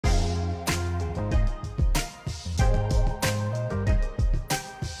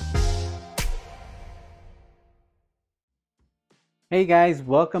Hey guys,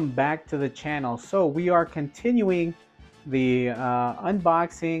 welcome back to the channel. So we are continuing the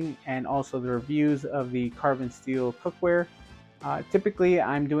unboxing and also the reviews of the carbon steel cookware. Typically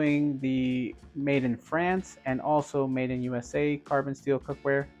I'm doing the made in France and also made in USA carbon steel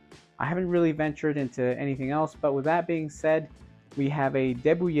cookware. I haven't really ventured into anything else, but with that being said, we have a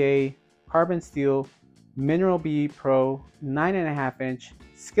Debuyer carbon steel Mineral B Pro 9.5-inch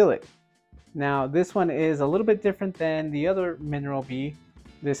skillet. Now this one is a little bit different than the other Mineral B.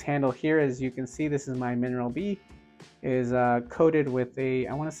 This handle here, as you can see, this is my Mineral B, is coated with I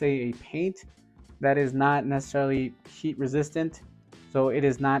want to say a paint that is not necessarily heat resistant, so it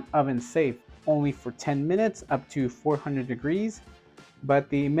is not oven safe, only for 10 minutes up to 400 degrees. But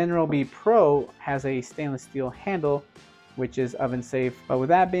the Mineral B Pro has a stainless steel handle, which is oven safe. But with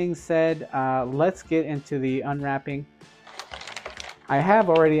that being said, let's get into the unwrapping. I have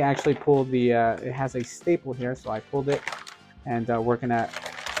already actually pulled the, it has a staple here, so I pulled it, and we're gonna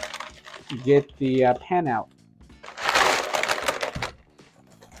get the pan out.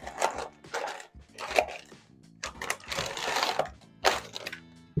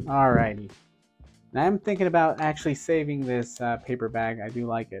 Alrighty. Now I'm thinking about actually saving this paper bag. I do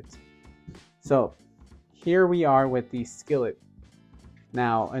like it. So here we are with the skillet.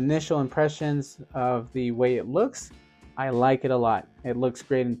 Now, initial impressions of the way it looks, I like it a lot. It looks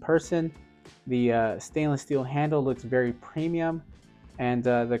great in person. The stainless steel handle looks very premium, and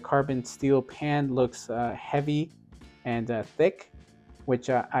the carbon steel pan looks heavy and thick, which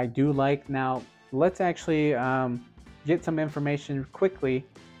I do like. Now, let's actually get some information quickly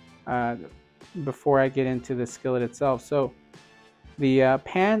before I get into the skillet itself. So the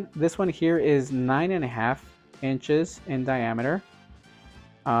pan, this one here is 9.5 inches in diameter.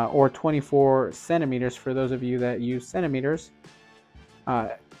 Or 24 centimeters for those of you that use centimeters.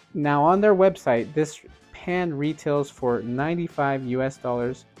 Now on their website, this pan retails for $95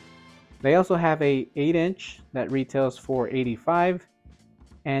 US. They also have a 8-inch that retails for $85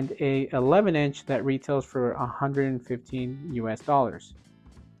 and a 11-inch that retails for $115 US.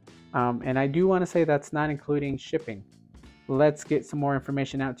 And I do want to say that's not including shipping. Let's get some more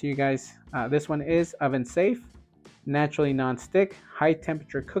information out to you guys. This one is oven safe, naturally non-stick, high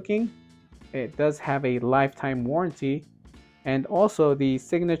temperature cooking. It does have a lifetime warranty, and also the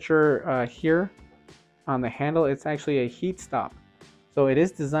signature here on the handle, it's actually a heat stop. So it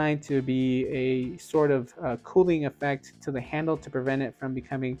is designed to be a sort of cooling effect to the handle to prevent it from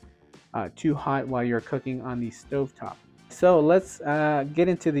becoming too hot while you're cooking on the stovetop. So let's get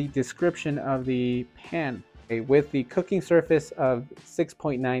into the description of the pan. Okay, with the cooking surface of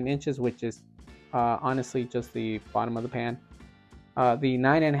 6.9 inches, which is honestly just the bottom of the pan. The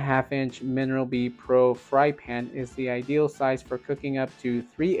 9.5-inch Mineral B Pro fry pan is the ideal size for cooking up to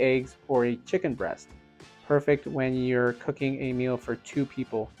 3 eggs or a chicken breast. Perfect when you're cooking a meal for 2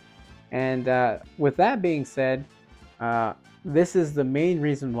 people. And with that being said, this is the main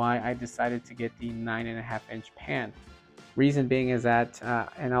reason why I decided to get the 9.5-inch pan. Reason being is that,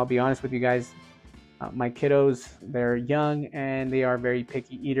 and I'll be honest with you guys, my kiddos, they're young and they are very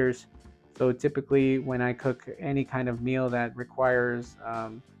picky eaters. So typically when I cook any kind of meal that requires,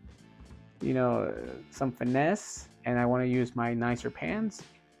 you know, some finesse, and I want to use my nicer pans,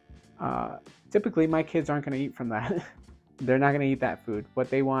 typically my kids aren't going to eat from that. They're not going to eat that food. What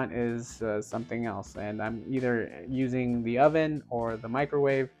they want is something else. And I'm either using the oven or the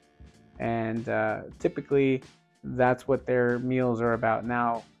microwave. And typically that's what their meals are about.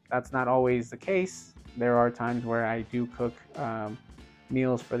 Now, that's not always the case. There are times where I do cook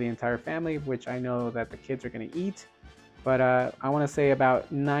meals for the entire family, which I know that the kids are going to eat. But I want to say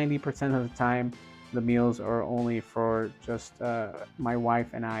about 90% of the time, the meals are only for just my wife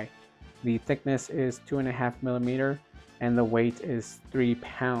and I. The thickness is 2.5 millimeter and the weight is 3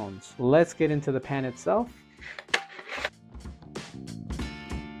 pounds. Let's get into the pan itself.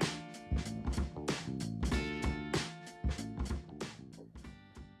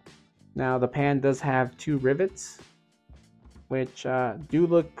 Now the pan does have 2 rivets, which do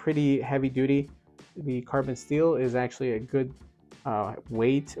look pretty heavy duty. The carbon steel is actually a good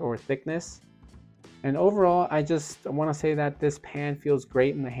weight or thickness. And overall, I just want to say that this pan feels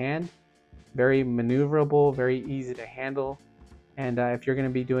great in the hand. Very maneuverable, very easy to handle. And if you're going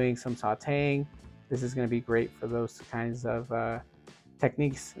to be doing some sauteing, this is going to be great for those kinds of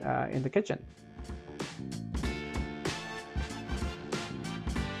techniques in the kitchen.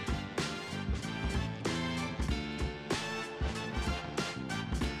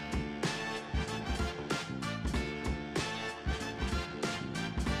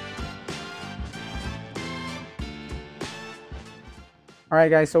 Alright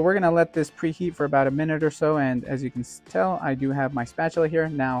guys, so we're going to let this preheat for about a minute or so, and as you can tell, I do have my spatula here.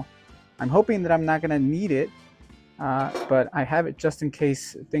 Now, I'm hoping that I'm not going to need it, but I have it just in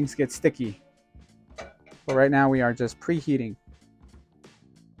case things get sticky. But right now we are just preheating.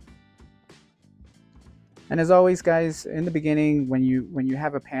 And as always guys, in the beginning, when you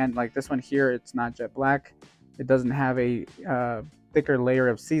have a pan like this one here, it's not jet black. It doesn't have a thicker layer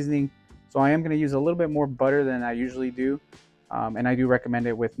of seasoning. So I am going to use a little bit more butter than I usually do. And I do recommend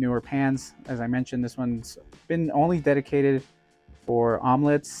it with newer pans. As I mentioned, this one's been only dedicated for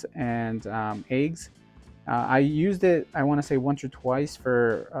omelets and eggs. I used it, I want to say once or twice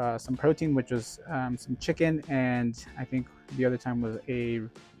for some protein, which was some chicken, and I think the other time was a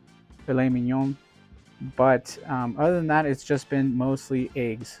filet mignon. But other than that, it's just been mostly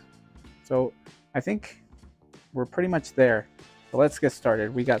eggs. So I think we're pretty much there. So let's get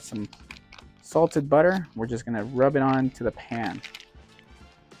started. We got some salted butter. We're just gonna rub it on to the pan.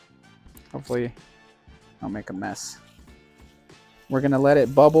 Hopefully I'll make a mess. We're gonna let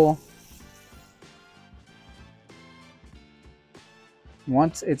it bubble.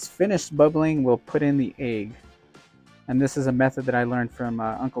 Once it's finished bubbling, we'll put in the egg. And this is a method that I learned from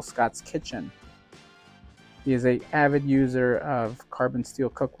Uncle Scott's Kitchen. He is an avid user of carbon steel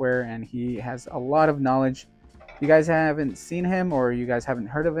cookware, and he has a lot of knowledge. If you guys haven't seen him or you guys haven't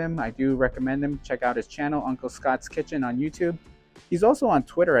heard of him, I do recommend him. Check out his channel, Uncle Scott's Kitchen on YouTube. He's also on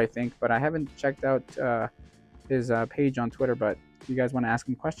Twitter, I think, but I haven't checked out his page on Twitter. But if you guys want to ask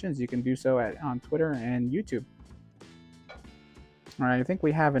him questions, you can do so on Twitter and YouTube. All right, I think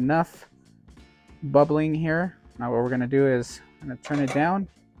we have enough bubbling here. Now what we're going to do is I'm going to turn it down.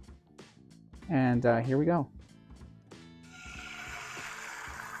 And here we go.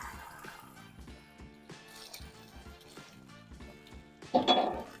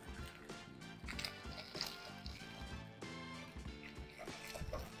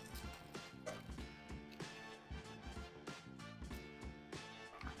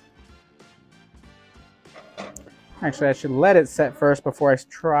 Actually, I should let it set first before I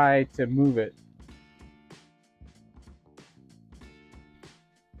try to move it.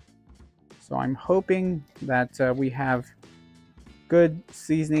 So I'm hoping that we have good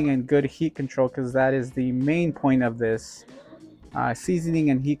seasoning and good heat control, because that is the main point of this. Seasoning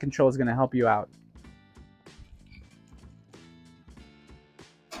and heat control is going to help you out.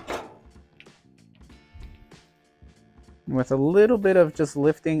 And with a little bit of just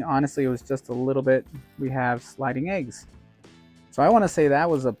lifting, honestly, it was just a little bit, we have sliding eggs. So I want to say that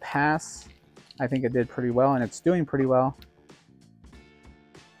was a pass. I think it did pretty well, and it's doing pretty well.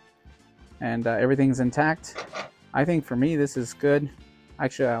 And everything's intact. I think for me this is good.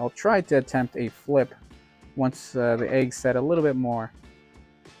 Actually, I'll try to attempt a flip once the eggs set a little bit more.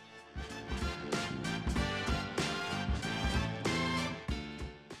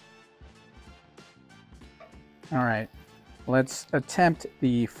 All right, let's attempt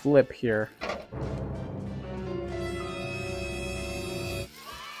the flip here.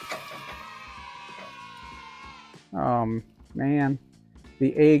 Man,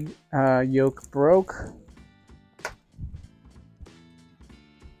 the egg yolk broke.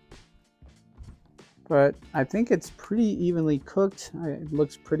 But I think it's pretty evenly cooked. It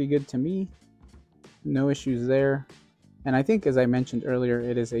looks pretty good to me. No issues there. And I think, as I mentioned earlier,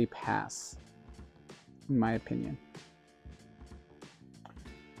 it is a pass, in my opinion.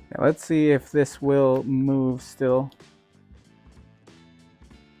 Okay, let's see if this will move still.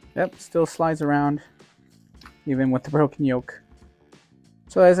 Yep, still slides around, even with the broken yolk.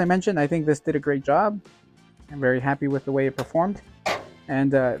 So as I mentioned, I think this did a great job. I'm very happy with the way it performed.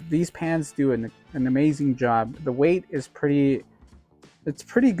 And these pans do an amazing job. The weight is pretty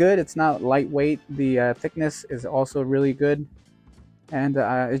good. It's not lightweight. The thickness is also really good. And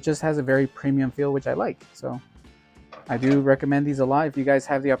it just has a very premium feel, which I like. So I do recommend these a lot. If you guys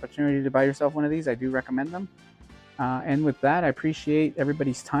have the opportunity to buy yourself one of these, I do recommend them. And with that, I appreciate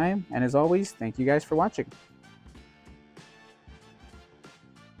everybody's time. And as always, thank you guys for watching.